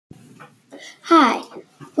Hi,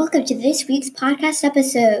 welcome to this week's podcast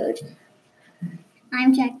episode.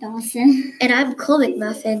 I'm Dawson. And I'm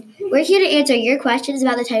Mcmuffin. We're here to answer your questions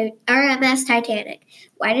about the RMS Titanic.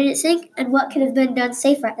 Why did it sink, and what could have been done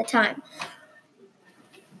safer at the time?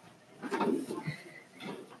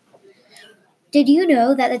 Did you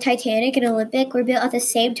know that the Titanic and Olympic were built at the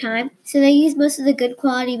same time, so they used most of the good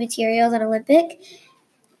quality materials on Olympic?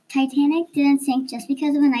 Titanic didn't sink just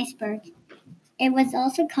because of an iceberg. It was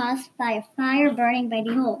also caused by a fire burning by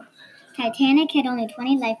the hull. Titanic had only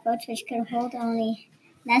 20 lifeboats, which could hold only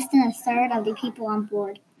less than a third of the people on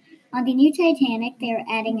board. On the new Titanic, they are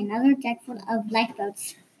adding another deck full of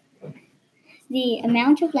lifeboats. The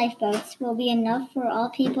amount of lifeboats will be enough for all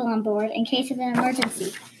people on board in case of an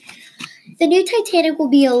emergency. The new Titanic will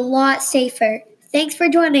be a lot safer. Thanks for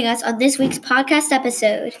joining us on this week's podcast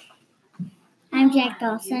episode. I'm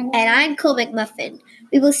Dawson. And I'm Mcmuffin.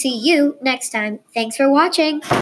 We will see you next time. Thanks for watching.